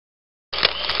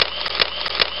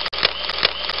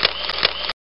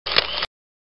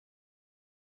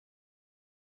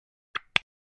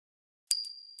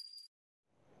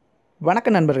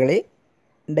வணக்கம் நண்பர்களே.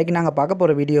 இன்றைக்கி நாங்கள் பார்க்க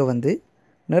போகிற வீடியோ வந்து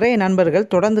நிறைய நண்பர்கள்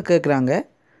தொடர்ந்து கேட்குறாங்க,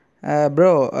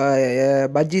 ப்ரோ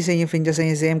பஜ்ஜீஸையும்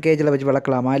ஃபிஞ்சஸையும் சேம் கேஜில் வச்சு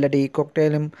வளர்க்கலாமா, இல்லாட்டி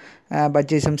கொக்டெயிலும்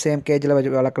பஜ்ஜீஸும் சேம் கேஜில்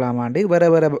வச்சு வளர்க்கலாமாண்டு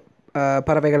வேறு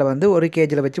பறவைகளை வந்து ஒரு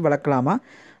கேஜில் வச்சு வளர்க்கலாமா,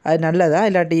 அது நல்லதா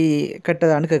இல்லாட்டி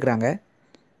கெட்டதான்னு கேட்குறாங்க.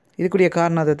 இதுக்குரிய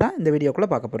காரணத்தை தான் இந்த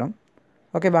வீடியோக்குள்ளே பார்க்க போகிறோம்.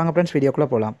 ஓகே, வாங்க ஃப்ரெண்ட்ஸ்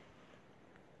வீடியோக்குள்ளே போகலாம்.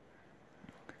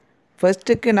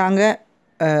 ஃபர்ஸ்ட்டுக்கு நாங்கள்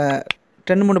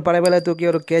 2-3 பறவைகளை தூக்கி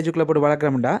ஒரு கேஜுக்குள்ளே போட்டு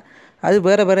வளர்க்குறோம்டா அது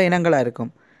வேறு இனங்களாக இருக்கும்.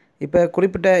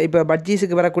 இப்போ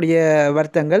பட்ஜீஸுக்கு வரக்கூடிய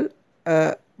வருத்தங்கள்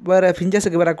வேறு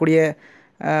ஃபிஞ்சஸுக்கு வரக்கூடிய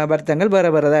வருத்தங்கள்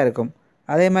வேறு தான் இருக்கும்.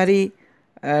 அதே மாதிரி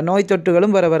நோய்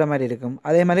தொற்றுகளும் வேறு மாதிரி இருக்கும்.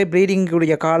 அதே மாதிரி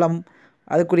ப்ரீடிங்குடைய காலம்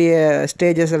அதுக்குரிய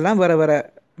ஸ்டேஜஸ் எல்லாம் வேறு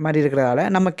மாதிரி இருக்கிறதால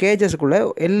நம்ம கேஜஸுக்குள்ளே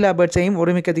எல்லா பேர்ட்ஸையும்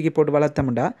ஒருமிக்கத்துக்கு போட்டு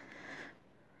வளர்த்தோம்டா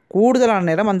கூடுதலான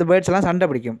நேரம் அந்த பேர்ட்ஸ் எல்லாம் சண்டை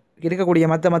பிடிக்கும். இருக்கக்கூடிய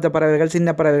மற்ற பறவைகள், சின்ன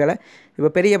பறவைகளை, இப்போ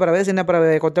பெரிய பறவை சின்ன பறவை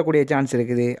கொத்தக்கூடிய சான்ஸ்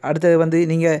இருக்குது. அடுத்தது வந்து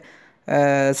நீங்கள்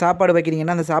சாப்பாடு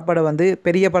வைக்கிறீங்கன்னா அந்த சாப்பாடை வந்து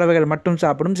பெரிய பறவைகள் மட்டும்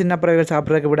சாப்பிடும், சின்ன பறவைகள்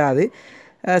சாப்பிட்றதுக்கு விடாது,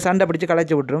 சண்டை பிடிச்சி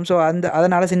களைச்சி விட்டுரும். ஸோ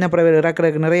அதனால் சின்ன பறவைகள்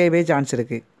இறக்குறதுக்கு நிறையவே சான்ஸ்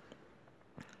இருக்குது.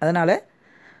 அதனால்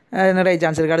நிறைய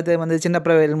சான்ஸ் இருக்குது. அடுத்தது வந்து சின்ன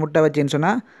பறவைகள் முட்டை வச்சுன்னு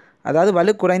சொன்னால், அதாவது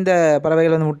வலு குறைந்த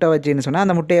பறவைகள் வந்து முட்டை வச்சுன்னு சொன்னால்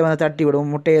அந்த முட்டையை வந்து தட்டி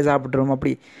விடும், முட்டையை சாப்பிட்ரும்.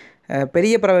 அப்படி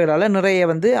பெரிய பறவைகளால் நிறைய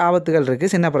வந்து ஆபத்துகள்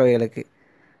இருக்குது சின்ன பறவைகளுக்கு.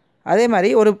 அதே மாதிரி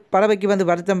ஒரு பறவைக்கு வந்து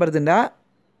வருத்தம் வருதுண்டா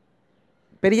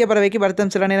பெரிய பறவைக்கு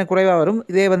வருத்தம் சில நேரம் குறைவாக வரும்.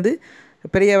 இதே வந்து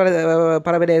பெரிய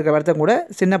பறவையில் இருக்கிற வருத்தம் கூட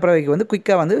சின்ன பறவைக்கு வந்து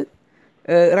குயிக்காக வந்து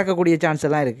இறக்கக்கூடிய சான்ஸ்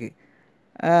எல்லாம் இருக்குது.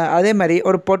 அதே மாதிரி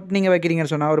ஒரு பொட் நீங்கள்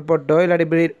வைக்கிறீங்கன்னு சொன்னால், ஒரு பொட்டோ இல்லாட்டி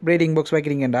ப்ரீடிங் பாக்ஸ்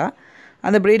வைக்கிறீங்கன்னா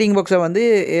அந்த ப்ரீடிங் பாக்ஸை வந்து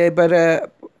இப்போ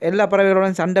எல்லா பறவைகளோட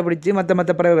சண்டை பிடிச்சி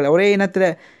மற்ற பறவைகள் ஒரே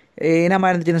இனமாக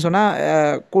இருந்துச்சுன்னு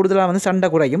சொன்னால் கூடுதலாக வந்து சண்டை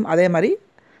குறையும். அதே மாதிரி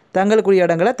தங்களுக்குரிய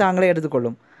இடங்களை தாங்களே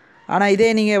எடுத்துக்கொள்ளும். ஆனால் இதே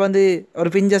நீங்கள் வந்து ஒரு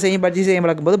ஃபிஞ்சஸையும் பட்ஜீஸையும்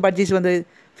வளர்க்கும்போது பட்ஜீஸ் வந்து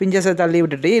ஃபிஞ்சஸை தள்ளி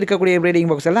விட்டுட்டு இருக்கக்கூடிய ப்ரீடிங்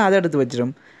பாக்ஸ் எல்லாம் அதை எடுத்து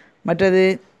வச்சிடும். மற்றது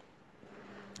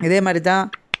இதே மாதிரி தான்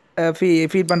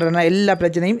ஃபீட் பண்ணுறதுனா எல்லா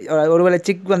பிரச்சனையும் ஒருவேளை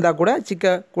சிக் வந்தால் கூட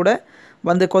சிக்கை கூட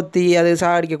வந்து கொத்தி அது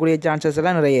சாகடிக்கக்கூடிய சான்சஸ்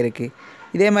எல்லாம் நிறைய இருக்குது.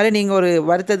 இதே மாதிரி நீங்கள் ஒரு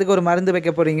வருத்தத்துக்கு ஒரு மருந்து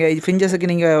வைக்க போகிறீங்க, ஃபிஞ்சஸுக்கு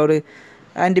நீங்கள் ஒரு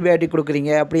ஆன்டிபயோட்டிக்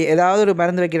கொடுக்குறீங்க, அப்படி ஏதாவது ஒரு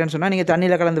மருந்து வைக்கிறேன்னு சொன்னால் நீங்கள்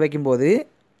தண்ணியில் கலந்து வைக்கும்போது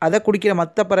அதை குடிக்கிற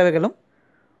மற்ற பறவைகளும்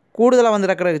கூடுதலாக வந்து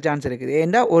இறக்குறதுக்கு சான்ஸ் இருக்குது.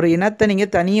 ஏன்னா ஒரு இனத்தை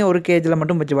நீங்கள் தனியாக ஒரு கேஜில்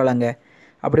மட்டும் வச்சு வளங்க.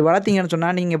 அப்படி வளர்த்திங்கன்னு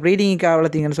சொன்னால் நீங்கள் ப்ரீடிங்காக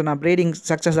வளர்த்திங்கன்னு சொன்னால் ப்ரீடிங்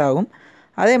சக்ஸஸ் ஆகும்.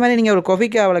 அதே மாதிரி நீங்கள் ஒரு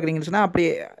கொஃபிக்காக வளர்க்குறீங்கன்னு சொன்னால் அப்படி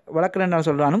வளர்க்குறேன்னு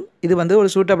சொல்கிறாலும் இது வந்து ஒரு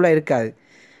சூட்டபுளாக இருக்காது.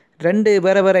 2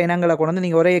 வேறு இனங்களை கொண்டு வந்து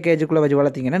நீங்கள் ஒரே கேஜுக்குள்ளே வச்சு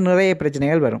வளர்த்திங்கன்னா நிறைய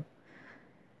பிரச்சனைகள் வரும்.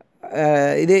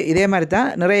 இதே மாதிரி தான்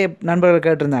நிறைய நண்பர்கள்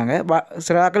கேட்டிருந்தாங்க.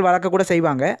 சில ஆட்கள் வளர்க்கக்கூட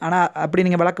செய்வாங்க, ஆனால் அப்படி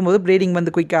நீங்கள் வளர்க்கும்போது ப்ரீடிங்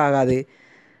வந்து குயிக்காக ஆகாது,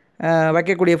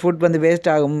 வைக்கக்கூடிய ஃபுட் வந்து வேஸ்ட்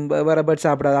ஆகும், வேறு பேர்ட்ஸ்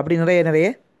சாப்பிடாது, அப்படி நிறைய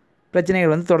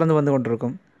பிரச்சனைகள் வந்து தொடர்ந்து வந்து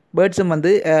கொண்டிருக்கும். பேர்ட்ஸும்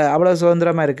வந்து அவ்வளோ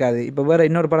சுதந்திரமாக இருக்காது. இப்போ வேறு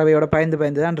இன்னொரு பறவையோட பயந்து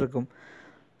தான் இருக்கும்.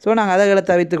 ஸோ நாங்கள் அதைகளை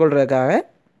தவிர்த்து கொள்றதுக்காக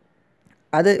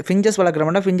அது ஃபிஞ்சஸ்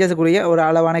வளர்க்குறோம்னா ஃபிஞ்சஸுக்குரிய ஒரு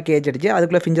அளவான கேஜ் அடித்து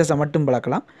அதுக்குள்ளே ஃபிஞ்சஸை மட்டும்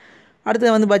வளர்க்கலாம்.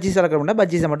 அடுத்து வந்து பஜ்ஜீஸ் வளர்க்குறோம்னா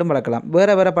பஜ்ஜீஸை மட்டும் வளர்க்கலாம்.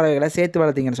 வேறு பறவைகளை சேர்த்து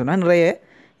வளர்த்திங்கன்னு சொன்னால் நிறைய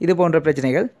இது போன்ற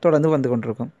பிரச்சனைகள் தொடர்ந்து வந்து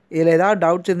கொண்டிருக்கும். இதில் ஏதாவது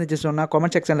டவுட்ஸ் இருந்துச்சு சொன்னால்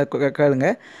கமெண்ட் செக்ஷனில் கேளுங்க.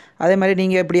 அதே மாதிரி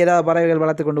நீங்கள் எப்படி ஏதாவது பறவைகள்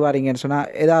வளர்த்து கொண்டு வரீங்கன்னு சொன்னால்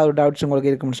ஏதாவது டவுட்ஸ் உங்களுக்கு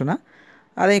இருக்குன்னு சொன்னால்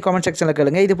அதையும் கமெண்ட் செக்ஷனில்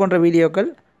கேளுங்க. இது போன்ற வீடியோக்கள்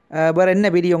வேறு என்ன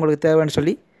வீடியோ உங்களுக்கு தேவைன்னு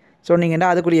சொல்லி சொன்னீங்கன்னா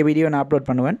அதுக்குரிய வீடியோ நான் அப்லோட்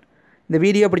பண்ணுவேன். இந்த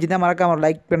வீடியோ பிடிச்சிருந்தா மறக்காம ஒரு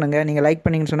லைக் பண்ணுங்கள். நீங்கள் லைக்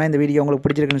பண்ணிங்கன்னு சொன்னால் இந்த வீடியோ உங்களுக்கு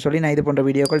பிடிச்சிருக்குன்னு சொல்லி நான் இது போன்ற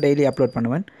வீடியோக்கள் டெய்லி அப்லோட்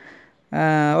பண்ணுவேன்.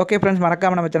 ஓகே ஃப்ரெண்ட்ஸ்,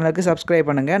 மறக்காமல் நம்ம சேனலுக்கு சப்ஸ்கிரைப்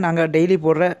பண்ணுங்கள். நாங்கள் டெய்லி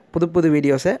போடுற புது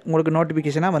வீடியோஸை உங்களுக்கு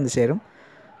நோட்டிஃபிகேஷனாக வந்து சேரும்.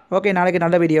 ஓகே, நாளைக்கு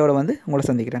நல்ல வீடியோவோட வந்து உங்களை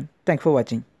சந்திக்கிறேன். தேங்க்ஸ் ஃபார்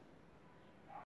வாட்சிங்.